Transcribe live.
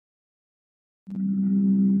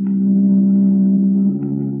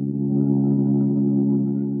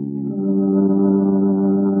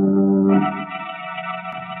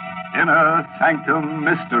Inner Sanctum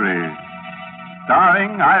Mystery,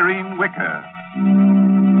 starring Irene Wicker.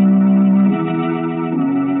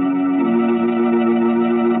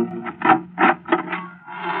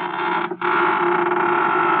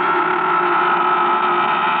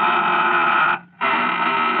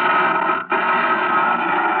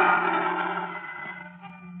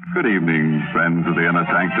 Good evening, friends of the Inner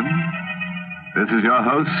Sanctum. This is your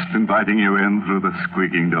host inviting you in through the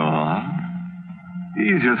squeaking door.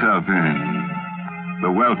 Ease yourself in.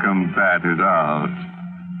 The welcome fat is out.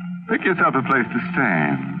 Pick yourself a place to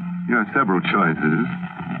stand. You have several choices.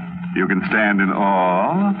 You can stand in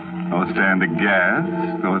awe, or stand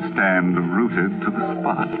aghast, or stand rooted to the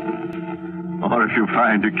spot. Or if you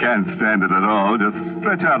find you can't stand it at all, just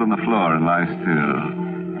stretch out on the floor and lie still.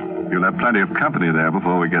 You'll have plenty of company there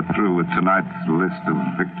before we get through with tonight's list of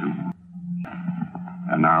victims.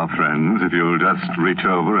 And now, friends, if you'll just reach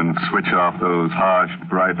over and switch off those harsh,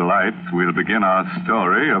 bright lights, we'll begin our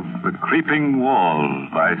story of The Creeping Wall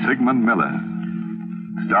by Sigmund Miller,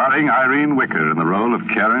 starring Irene Wicker in the role of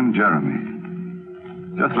Karen Jeremy.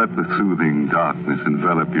 Just let the soothing darkness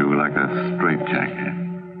envelop you like a straitjacket.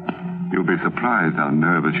 You'll be surprised how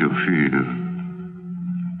nervous you'll feel.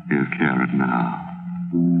 Here's Karen now.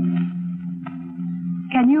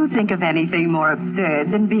 Can you think of anything more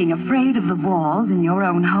absurd than being afraid of the walls in your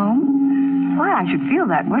own home? Why I should feel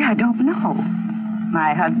that way, I don't know.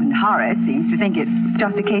 My husband Horace seems to think it's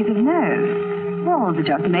just a case of nerves. Walls are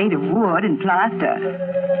just made of wood and plaster.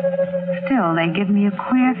 Still, they give me a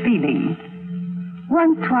queer feeling.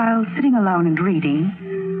 Once, while sitting alone and reading,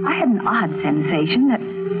 I had an odd sensation that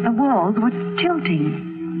the walls were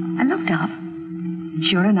tilting. I looked up.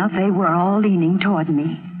 Sure enough, they were all leaning toward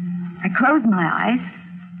me. I closed my eyes,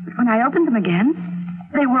 but when I opened them again,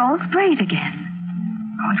 they were all straight again.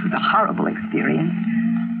 Oh, it was a horrible experience.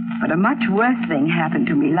 But a much worse thing happened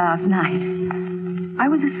to me last night. I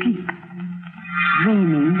was asleep,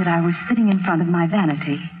 dreaming that I was sitting in front of my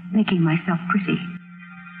vanity, making myself pretty.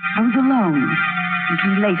 I was alone. It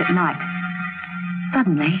was late at night.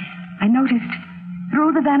 Suddenly, I noticed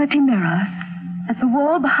through the vanity mirror that the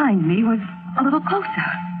wall behind me was a little closer.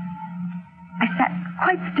 I sat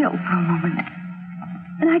quite still for a moment.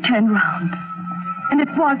 Then I turned round, and it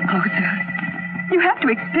was closer. You have to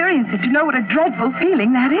experience it to know what a dreadful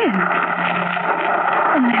feeling that is.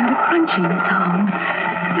 Then I heard a crunching sound.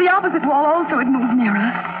 The opposite wall also had moved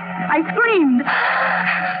nearer. I screamed.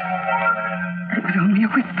 But it was only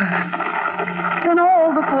a whisper. Then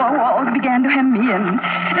all the four walls began to hem me in.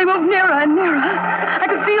 They moved nearer and nearer. I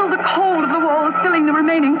could feel the cold of the walls filling the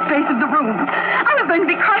remaining space of the room. I was going to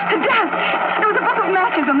be crushed to death. There was a book of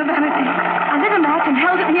matches on the vanity. I lit a match and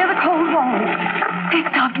held it near the cold walls. They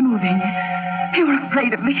stopped moving. They were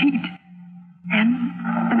afraid of the heat. Then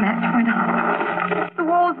the match went out. The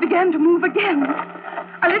walls began to move again.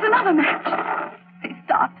 I lit another match. They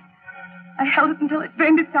stopped. I held it until it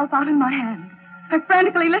burned itself out in my hand. I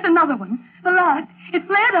frantically lit another one. The last. It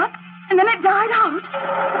flared up, and then it died out.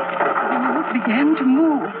 The walls began to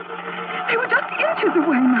move. They were just inches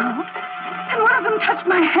away now. And one of them touched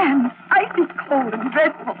my hand, icy cold and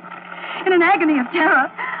dreadful. In an agony of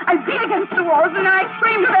terror, I beat against the walls, and I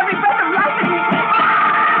screamed with every breath of life in me.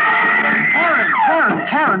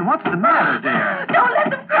 Karen, what's the matter, dear? Don't let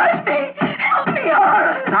them crush me. Help me,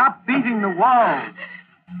 Horace. Stop beating the walls.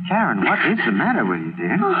 Karen, what is the matter with you,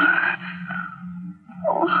 dear?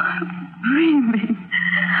 Oh, dreaming.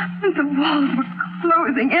 The walls were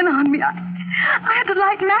closing in on me. I had to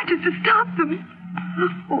light matches to stop them.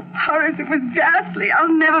 Oh, Horace, it was ghastly.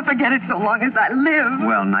 I'll never forget it so long as I live.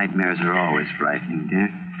 Well, nightmares are always frightening, dear.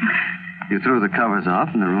 You threw the covers off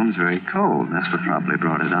and the room's very cold. That's what probably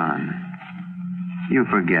brought it on. You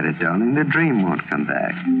forget it, darling. The dream won't come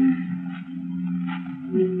back.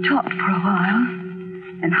 We talked for a while,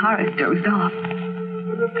 and Horace dozed off.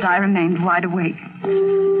 But I remained wide awake.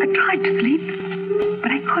 I tried to sleep,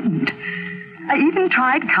 but I couldn't. I even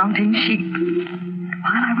tried counting sheep.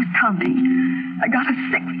 While I was counting, I got a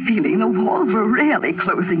sick feeling the walls were really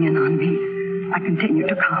closing in on me. I continued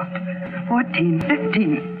to count. 14,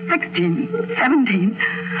 15, 16, 17.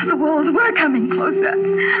 The walls were coming closer.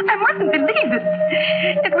 I mustn't believe it.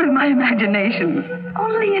 It was my imagination.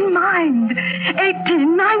 Only in mind.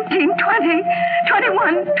 18, 19, 20,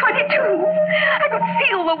 21, 22. I could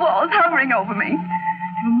feel the walls hovering over me.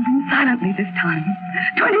 They were moving silently this time.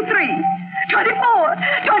 23, 24,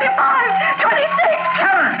 25, 26.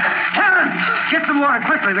 Karen! Get some water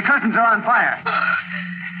quickly. The curtains are on fire.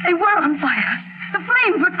 They were on fire. The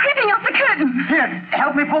flames were creeping up the curtain. Here,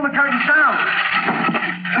 help me pull the curtains down.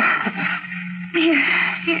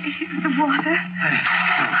 Here's the water.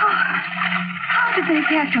 How did they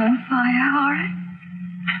get on fire, Horace?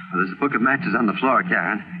 Well, there's a book of matches on the floor,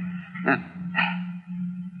 Karen.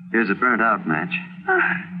 Here's a burnt-out match.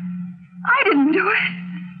 I didn't do it.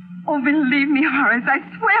 Oh, believe me, Horace, I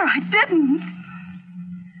swear I didn't.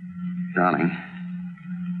 Darling,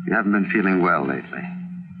 you haven't been feeling well lately.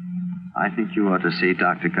 I think you ought to see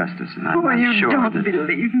Dr. Gustafson. I'm you sure don't that...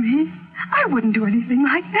 believe me. I wouldn't do anything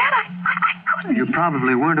like that. I couldn't. You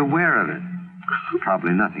probably weren't aware of it.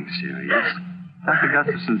 Probably nothing serious. Dr.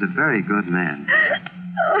 Gustafson's a very good man.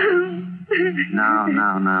 Now,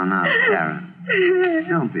 Karen.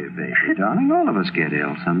 Don't be a baby, darling. All of us get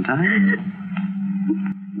ill sometimes.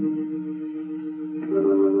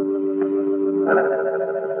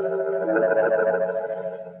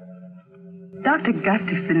 Dr.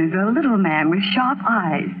 Gustafson is a little man with sharp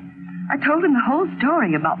eyes. I told him the whole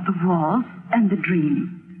story about the walls and the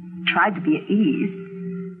dream. Tried to be at ease.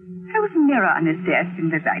 There was a mirror on his desk,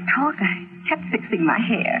 and as I talked, I kept fixing my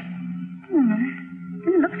hair.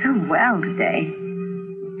 Didn't look so well today.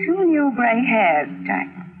 2 new gray hairs which I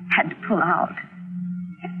had to pull out.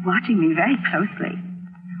 Kept watching me very closely.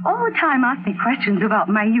 All the time asked me questions about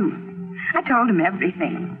my youth. I told him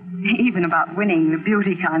everything, even about winning the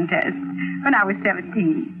beauty contest when I was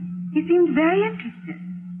 17. He seemed very interested.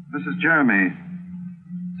 Mrs. Jeremy,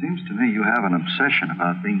 it seems to me you have an obsession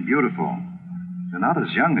about being beautiful. You're not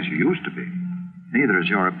as young as you used to be. Neither is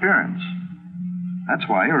your appearance. That's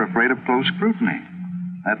why you're afraid of close scrutiny.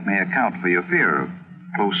 That may account for your fear of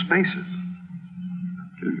close spaces.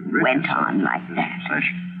 Went on like that,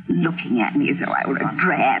 looking at me as though I were a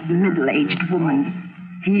drab, middle-aged woman.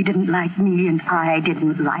 He didn't like me, and I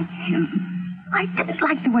didn't like him. I didn't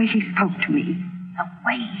like the way he spoke to me, the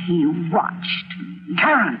way he watched me.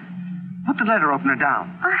 Karen, put the letter opener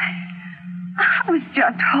down. I was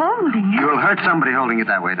just holding it. You'll hurt somebody holding it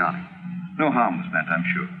that way, darling. No harm was meant, I'm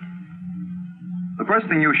sure. The first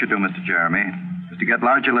thing you should do, Mr. Jeremy, is to get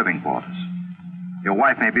larger living quarters. Your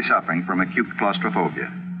wife may be suffering from acute claustrophobia,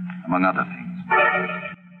 among other things.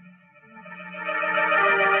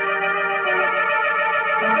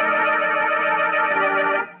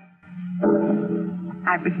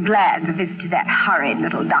 I was glad the visit to that horrid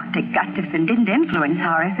little Dr. Gustafson didn't influence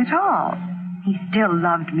Horace at all. He still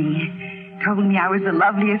loved me. Told me I was the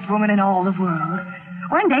loveliest woman in all the world.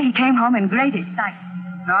 One day he came home in great excitement.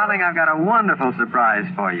 Darling, I've got a wonderful surprise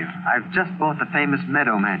for you. I've just bought the famous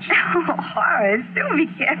Meadow Mansion. Oh, Horace, do be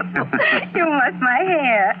careful. You must my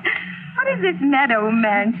hair. What is this Meadow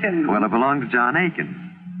Mansion? Well, it belonged to John Aiken.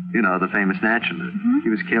 You know, the famous naturalist. He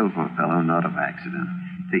was killed, poor fellow, in an auto accident.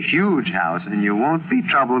 It's a huge house, and you won't be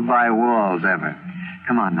troubled by walls ever.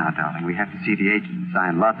 Come on now, darling. We have to see the agent and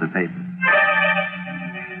sign lots of papers.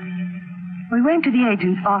 We went to the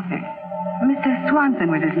agent's office. Mr.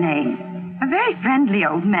 Swanson was his name. A very friendly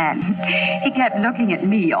old man. He kept looking at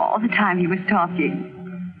me all the time he was talking.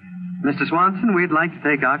 Mr. Swanson, we'd like to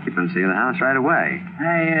take occupancy of the house right away.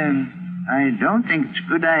 I don't think it's a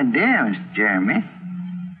good idea, Mr. Jeremy.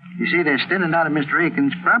 You see, there's still a lot of Mr.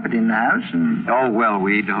 Aiken's property in the house, and... Oh, well,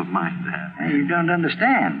 we don't mind that. You don't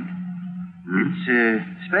understand. It's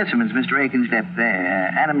specimens Mr. Aiken's left there,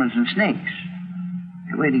 animals and snakes.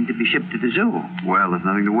 They're waiting to be shipped to the zoo. Well, there's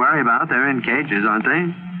nothing to worry about. They're in cages, aren't they?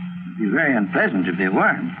 It'd be very unpleasant if they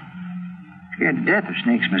weren't. Scared to death of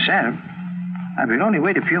snakes myself. If we'll only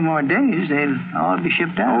wait a few more days, they'll all be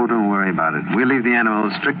shipped out. Oh, don't worry about it. We'll leave the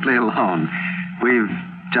animals strictly alone. We've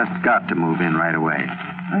just got to move in right away.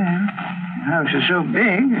 Well, the house is so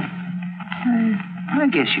big, I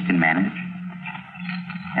guess you can manage.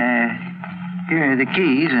 Here are the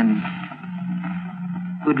keys, and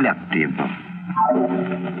good luck to you both.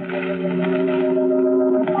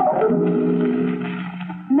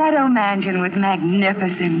 Meadow Mansion was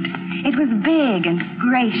magnificent. It was big and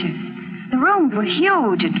gracious. The rooms were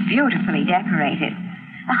huge and beautifully decorated.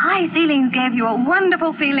 The high ceilings gave you a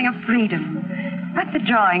wonderful feeling of freedom. But the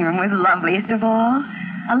drawing room was loveliest of all.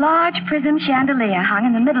 A large prism chandelier hung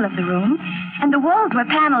in the middle of the room, and the walls were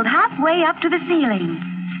paneled halfway up to the ceiling.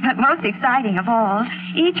 But most exciting of all,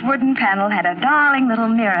 each wooden panel had a darling little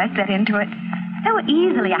mirror set into it. There were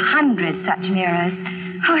easily 100 such mirrors.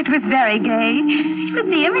 Oh, it was very gay. You could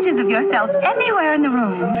see images of yourself anywhere in the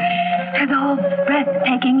room. It was all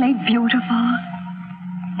breathtakingly beautiful.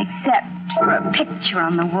 Except for a picture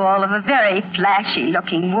on the wall of a very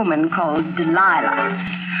flashy-looking woman called Delilah.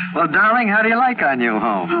 Well, darling, how do you like our new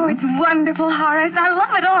home? Oh, it's wonderful, Horace. I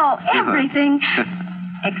love it all. Everything.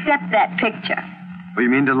 Except that picture. Oh, you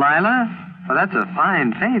mean Delilah? Well, that's a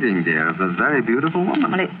fine painting, dear, of a very beautiful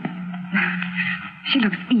woman. Well, she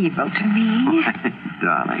looks evil to me.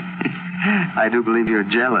 Darling, I do believe you're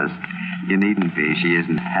jealous. You needn't be. She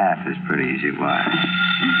isn't half as pretty as you are.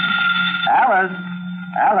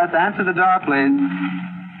 Alice, answer the door, please.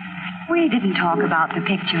 We didn't talk about the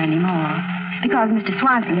picture anymore because Mr.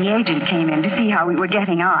 Swanson, the agent, came in to see how we were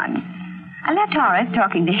getting on. I left Horace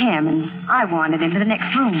talking to him, and I wandered into the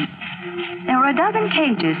next room. There were a dozen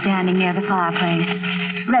cages standing near the fireplace,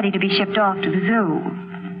 ready to be shipped off to the zoo.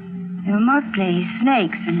 There were mostly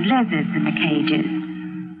snakes and lizards in the cages.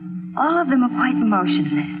 All of them were quite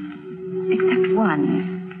motionless, except one.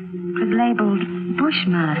 It was labeled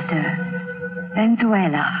Bushmaster,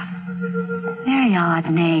 Venezuela. Very odd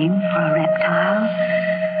name for a reptile.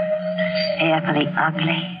 Fearfully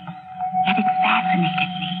ugly, yet it fascinated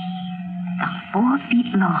me. 4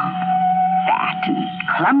 feet long, fat and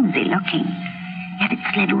clumsy looking, yet it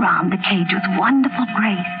slid round the cage with wonderful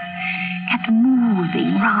grace, kept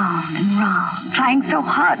moving round and round, trying so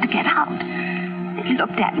hard to get out. It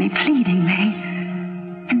looked at me pleadingly,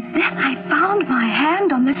 and then I found my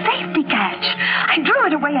hand on the safety catch. I drew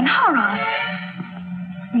it away in horror.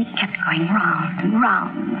 It kept going round and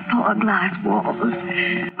round the 4 glass walls.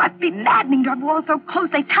 Must be maddening to have walls so close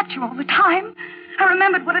they touch you all the time. I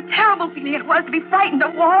remembered what a terrible feeling it was to be frightened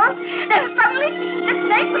of walls. Then suddenly, the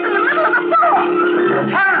snake was in the middle of the floor.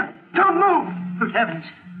 Karen, don't move. Good heavens.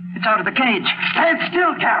 It's out of the cage. Stand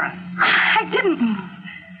still, Karen. I didn't move.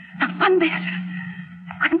 Not one bit.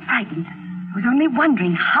 I wasn't frightened. I was only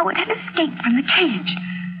wondering how it had escaped from the cage.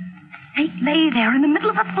 The snake lay there in the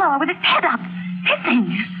middle of the floor with its head up, hissing.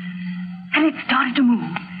 And it started to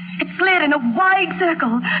move. It slid in a wide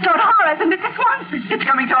circle toward Horace and Mrs. Swanson. It's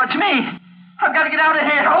coming towards me. I've got to get out of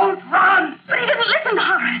here. Don't run. But he didn't listen to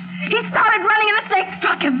Horace. He started running and the snake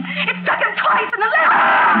struck him. It struck him twice in the left.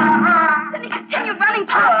 Then he continued running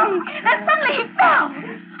past me. Then suddenly he fell.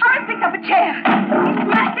 Horace picked up a chair. He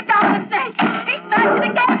smashed it down on the snake. He smashed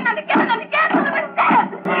it again and again and again till it was dead.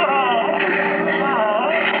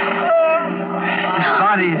 His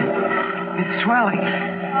body is swelling.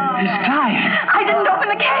 He's dying. I didn't open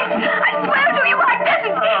the cage. I swear to you I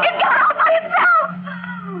didn't. It got out by itself.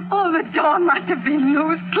 Oh, the door must have been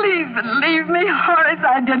loose. Please believe me, Horace,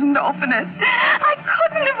 I didn't open it. I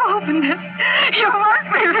couldn't have opened it. You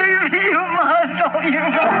must believe me. You must. Oh, you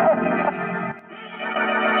must.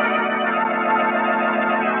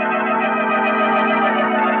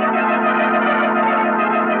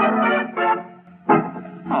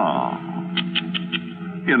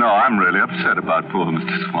 You know, I'm really upset about poor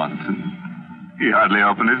Mr. Swanson. He hardly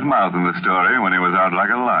opened his mouth in the story when he was out like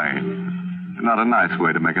a light. Not a nice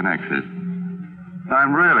way to make an exit.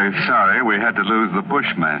 I'm really sorry we had to lose the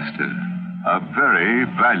Bushmaster. A very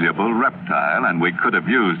valuable reptile, and we could have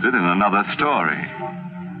used it in another story.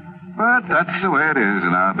 But that's the way it is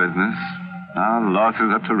in our business. Our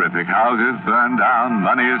losses are terrific. Houses burn down,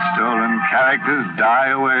 money is stolen, characters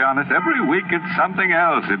die away on us. Every week it's something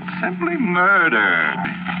else. It's simply murder.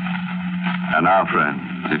 And now, friends,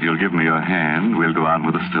 if you'll give me your hand, we'll go on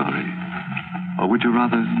with the story. Or would you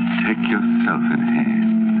rather take yourself in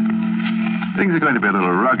hand? Things are going to be a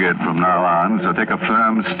little rugged from now on, so take a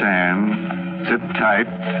firm stand, sit tight,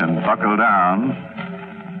 and buckle down.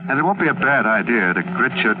 And it won't be a bad idea to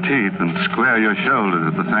grit your teeth and square your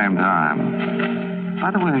shoulders at the same time.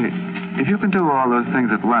 By the way, if you can do all those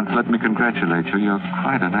things at once, let me congratulate you. You're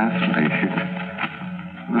quite an athlete.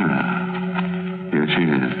 Well, here she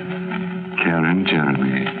is, Karen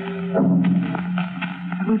Jeremy.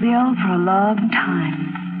 I was ill for a long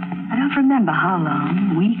time. I don't remember how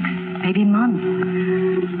long. Weeks, maybe months.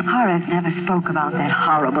 Horace never spoke about that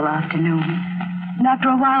horrible afternoon. And after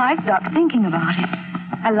a while, I stopped thinking about it.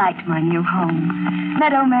 I liked my new home.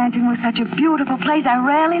 Meadow Mansion was such a beautiful place, I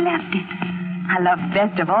rarely left it. I loved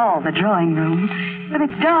best of all the drawing room, with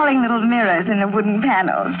its darling little mirrors and the wooden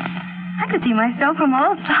panels. I could see myself from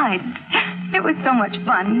all sides. It was so much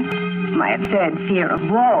fun. My absurd fear of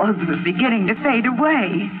walls was beginning to fade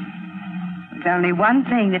away. There was only one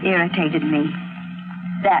thing that irritated me.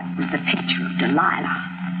 That was the picture of Delilah.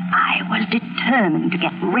 I was determined to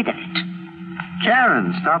get rid of it.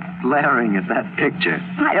 Karen, stop glaring at that picture.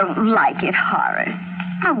 I don't like it, Horace.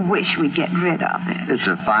 I wish we'd get rid of it. It's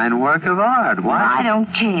a fine work of art. Why? I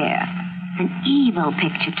don't care. It's an evil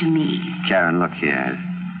picture to me. Karen, look here.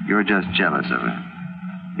 You're just jealous of her.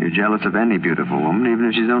 You're jealous of any beautiful woman, even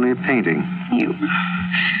if she's only a painting.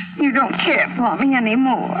 You don't care for me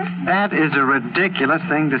anymore. That is a ridiculous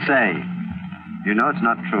thing to say. You know it's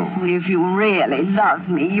not true. Well, if you really love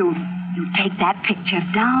me, you take that picture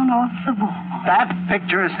down off the wall. That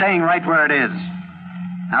picture is staying right where it is.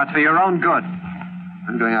 Now, it's for your own good.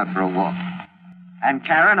 I'm going out for a walk. And,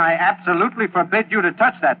 Karen, I absolutely forbid you to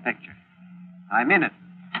touch that picture. I'm in it.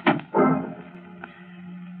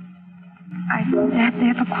 I sat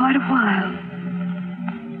there for quite a while,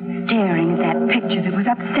 staring at that picture that was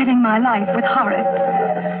upsetting my life with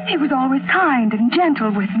Horace. He was always kind and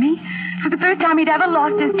gentle with me. For the first time he'd ever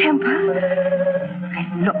lost his temper. I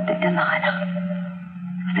looked at Delilah.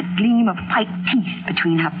 There was a gleam of white teeth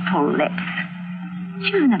between her full lips.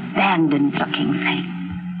 She was an abandoned-looking thing.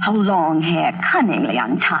 Her long hair cunningly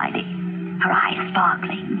untidy. Her eyes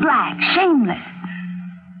sparkling, black, shameless.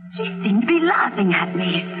 She seemed to be laughing at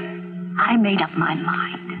me. I made up my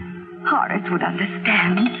mind. Horace would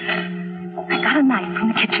understand. I got a knife from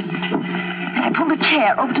the kitchen, and I pulled a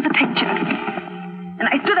chair over to the picture. And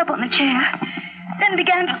I stood up on the chair, then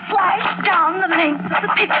began to slice down the length of the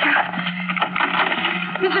picture.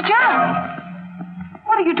 Mr. Gerald,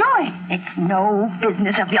 what are you doing? It's no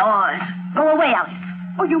business of yours. Go away, Alice.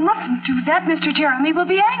 Oh, you mustn't do that. Mr. Jeremy will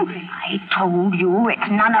be angry. I told you it's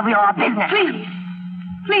none of your business. Please.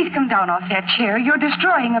 Please come down off that chair. You're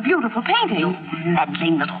destroying a beautiful painting. You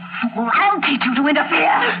meddling little fool. I'll teach you to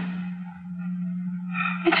interfere.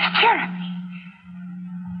 Mrs. Jeremy,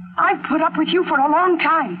 I've put up with you for a long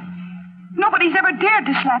time. Nobody's ever dared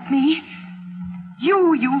to slap me.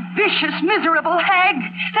 You vicious, miserable hag.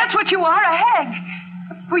 That's what you are, a hag.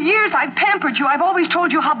 For years I've pampered you. I've always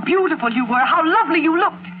told you how beautiful you were, how lovely you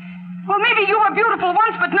looked. Well, maybe you were beautiful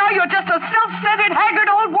once, but now you're just a self-centered, haggard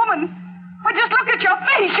old woman. But just look at your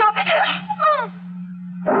face.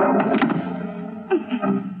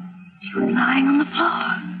 She was lying on the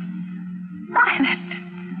floor, silent,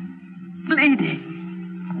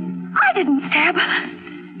 bleeding. I didn't stab her.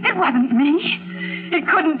 It wasn't me. It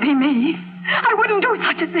couldn't be me. I wouldn't do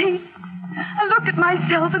such a thing. I looked at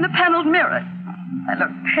myself in the paneled mirror. I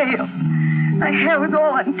looked pale. My hair was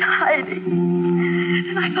all untidy.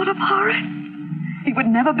 And I thought of Horace. He would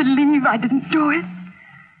never believe I didn't do it.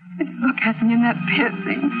 He'd look at me in that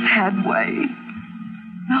piercing, sad way.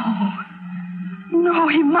 No,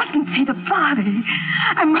 he mustn't see the body.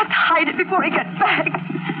 I must hide it before he gets back.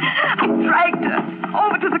 I dragged her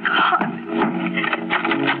over to the closet.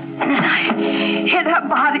 And I hid her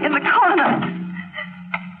body in the corner.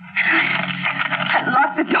 I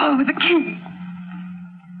locked the door with a key.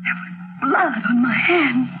 There was blood on my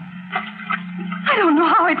hand. I don't know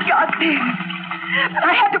how it got there, but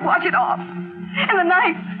I had to wash it off. And the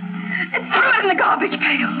knife, it threw it in the garbage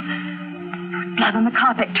pail. There was blood on the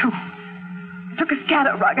carpet, too. I took a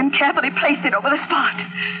scatter rug and carefully placed it over the spot.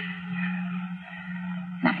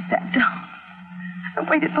 And I sat down and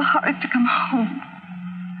waited for Horace to come home.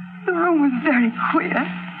 The room was very queer.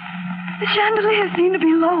 The chandelier seemed to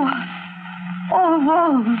be lower. All the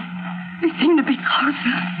walls, they seemed to be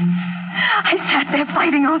closer. I sat there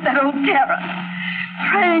fighting off that old terror,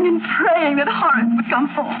 praying and praying that Horace would come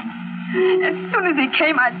home. As soon as he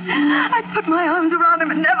came, I'd put my arms around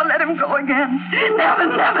him and never let him go again. Never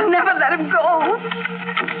let him go.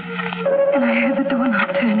 And I heard the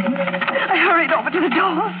doorknob turning. I hurried over to the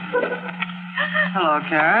door. Hello,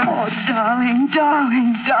 Karen. Oh,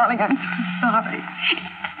 darling, I'm so sorry.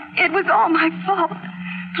 It was all my fault.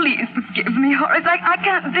 Please forgive me, Horace. I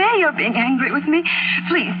can't bear your being angry with me.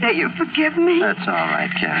 Please say you forgive me. That's all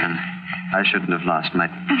right, Karen. I shouldn't have lost my...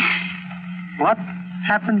 What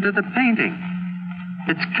happened to the painting?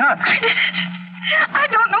 It's cut. I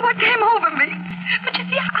don't know what came over me. But you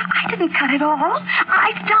see, I didn't cut it all.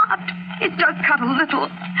 I stopped. It's just cut a little.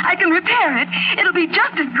 I can repair it. It'll be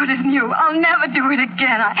just as good as new. I'll never do it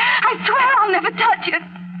again. I swear I'll never touch it.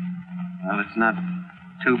 Well, it's not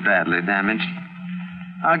too badly damaged.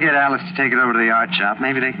 I'll get Alice to take it over to the art shop.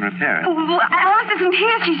 Maybe they can repair it. Oh, well, Alice isn't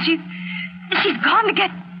here. She's gone to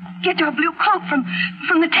get your blue coat from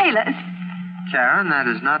the tailor's. Karen, that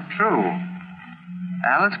is not true.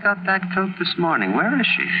 Alice got that coat this morning. Where is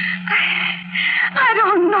she? I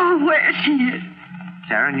don't know where she is.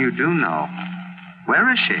 Karen, you do know. Where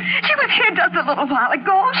is she? She was here just a little while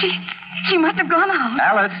ago. She must have gone out.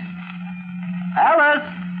 Alice! Alice!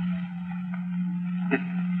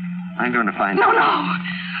 I'm going to find her. No.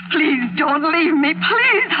 Please don't leave me.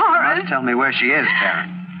 Please, Horace. Tell me where she is, Karen.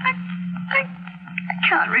 I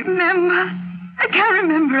can't remember. I can't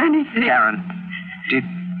remember anything. Karen,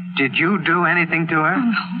 did you do anything to her?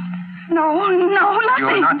 No, nothing.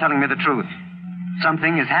 You're not telling me the truth.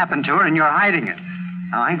 Something has happened to her and you're hiding it.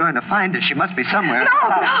 Now, I'm going to find her. She must be somewhere.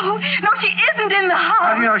 No, she isn't in the house.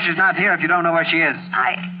 How do you know she's not here if you don't know where she is?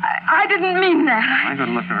 I didn't mean that. I'm going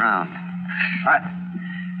to look around.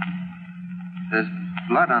 There's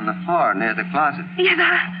blood on the floor near the closet. Yes,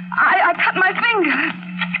 I cut my finger.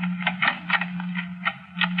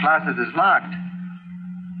 closet is locked.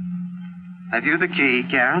 Have you the key,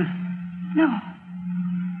 Karen? No.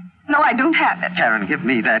 No, I don't have it. Karen, give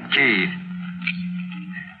me that key.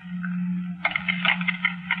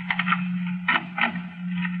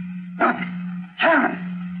 Karen!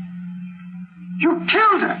 You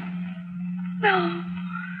killed her! No.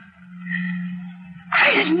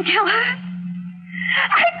 I didn't kill her.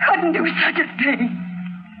 I couldn't do such a thing.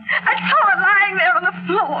 I saw her lying there on the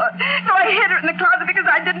floor, so I hid her in the closet because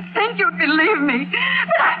I didn't think you'd believe me.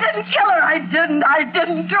 But I didn't kill her. I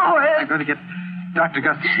didn't do it. I'm going to get Dr.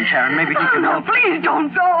 Gustafson, Karen. Maybe he can help. Please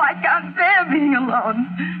don't go. I can't bear being alone.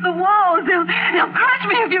 The walls, they'll crush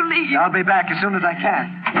me if you leave. I'll be back as soon as I can.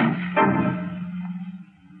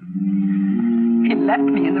 He left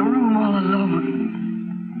me in the room all alone.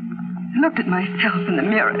 I looked at myself in the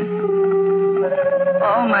mirror.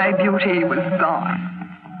 All my beauty was gone.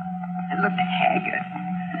 I looked haggard.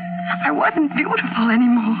 I wasn't beautiful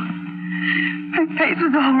anymore. My face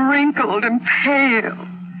was all wrinkled and pale.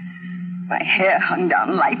 My hair hung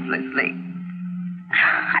down lifelessly.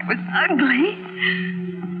 I was ugly.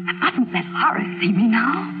 I mustn't let Horace see me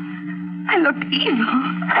now. I looked evil.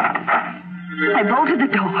 I bolted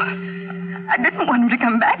the door. I didn't want him to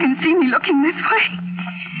come back and see me looking this way.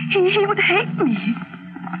 He would hate me.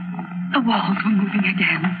 The walls were moving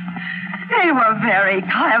again. They were very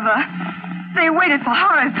clever. They waited for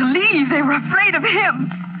Horace to leave. They were afraid of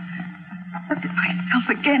him. I looked at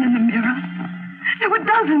myself again in the mirror. There were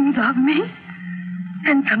dozens of me.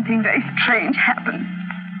 Then something very strange happened.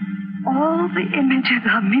 All the images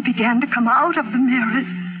of me began to come out of the mirrors,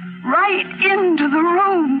 right into the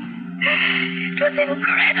room. It was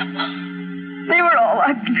incredible. They were all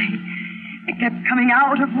ugly. They kept coming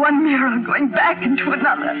out of one mirror, going back into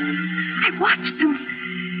another. I watched them.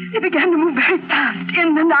 They began to move very fast,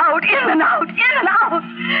 in and out, in and out, in and out.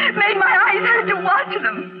 Made my eyes hurt to watch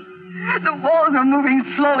them. The walls were moving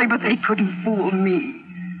slowly, but they couldn't fool me.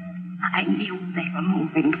 I knew they were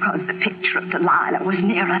moving because the picture of Delilah was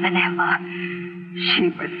nearer than ever. She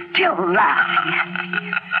was still laughing at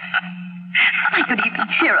me. I could even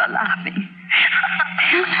hear her laughing.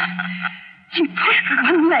 She pushed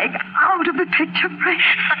one leg out of the picture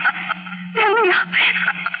frame, then the other.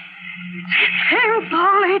 She came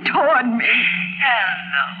slowly toward me.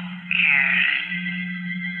 Hello, Karen.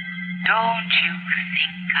 Don't you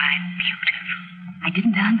think I'm beautiful? I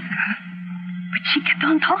didn't answer her, but she kept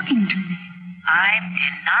on talking to me. I'm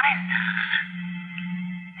Delilah,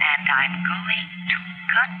 and I'm going to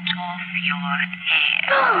cut off your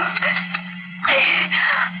hair.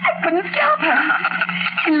 I couldn't stop her.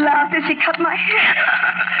 She laughed as she cut my hair.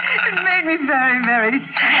 It made me very, very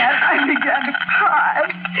sad. I began to cry.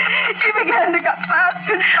 She began to cut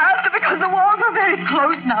faster and faster because the walls were very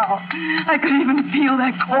close now. I could even feel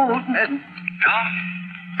their coldness. Don't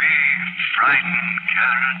be frightened,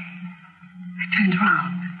 Karen. I turned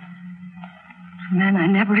around. A man I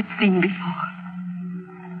never had seen before.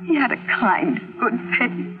 He had a kind, good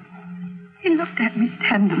face. He looked at me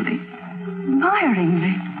tenderly,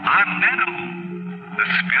 admiringly. I'm Meadow, the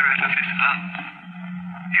spirit of his love.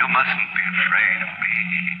 You mustn't be afraid of me.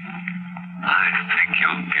 I think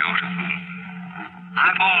you're beautiful.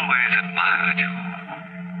 I've always admired you.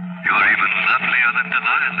 You're even lovelier than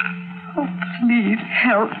Delilah. Oh, please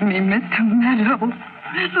help me, Mr. Meadow.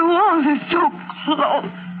 The walls are so close.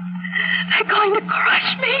 They're going to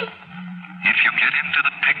crush me. If you get into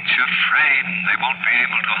the picture frame, they won't be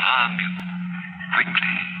able to harm you.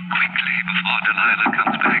 Quickly, before Delilah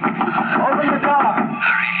comes back. Open the door.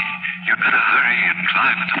 Hurry. You'd better hurry and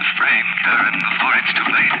climb into the frame, Karen, before it's too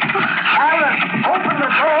late. Alice, open the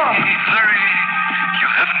door. Hurry. You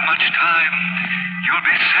haven't much time. You'll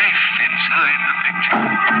be safe inside the picture.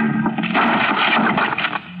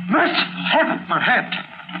 Merciful heaven, her head.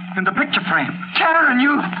 In the picture frame. Karen,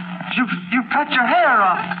 you cut your hair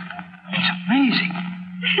off. It's amazing.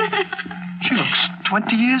 She looks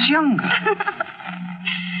 20 years younger.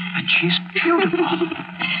 And she's beautiful.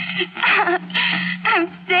 I'm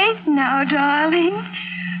safe now, darling.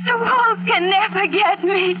 The walls can never get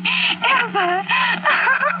me. Ever.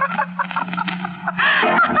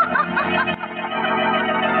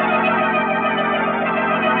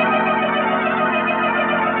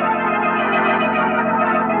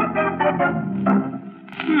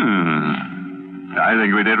 I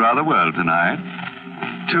think we did rather well tonight.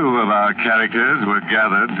 Two of our characters were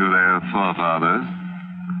gathered to their forefathers.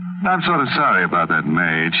 I'm sort of sorry about that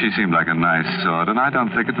maid. She seemed like a nice sort, and I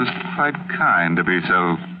don't think it was quite kind to be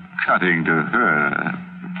so cutting to her.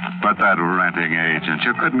 But that renting agent,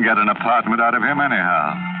 you couldn't get an apartment out of him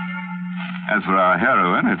anyhow. As for our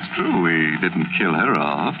heroine, it's true we didn't kill her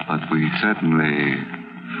off, but we certainly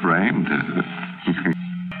frame to...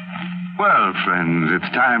 Well, friends,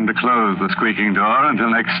 it's time to close the squeaking door until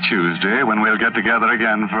next Tuesday when we'll get together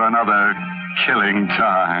again for another killing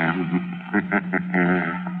time.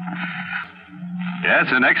 Yes,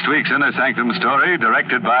 in next week's Inner Sanctum story,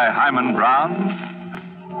 directed by Hyman Brown.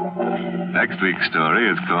 Next week's story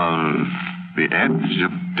is called The Edge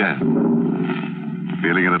of Death.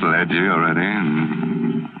 Feeling a little edgy already?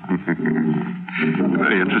 A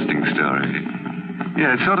very interesting story.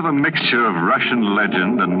 Yeah, it's sort of a mixture of Russian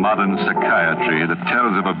legend and modern psychiatry that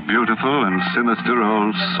tells of a beautiful and sinister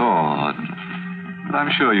old sword. But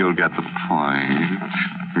I'm sure you'll get the point.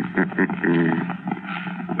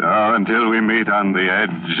 So, until we meet on the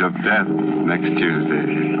edge of death next Tuesday,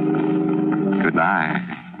 good night.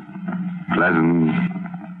 Pleasant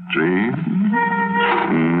dreams.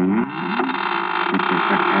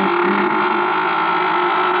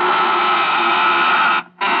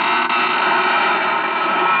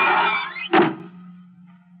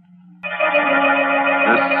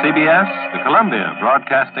 This is CBS, the Columbia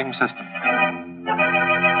Broadcasting System.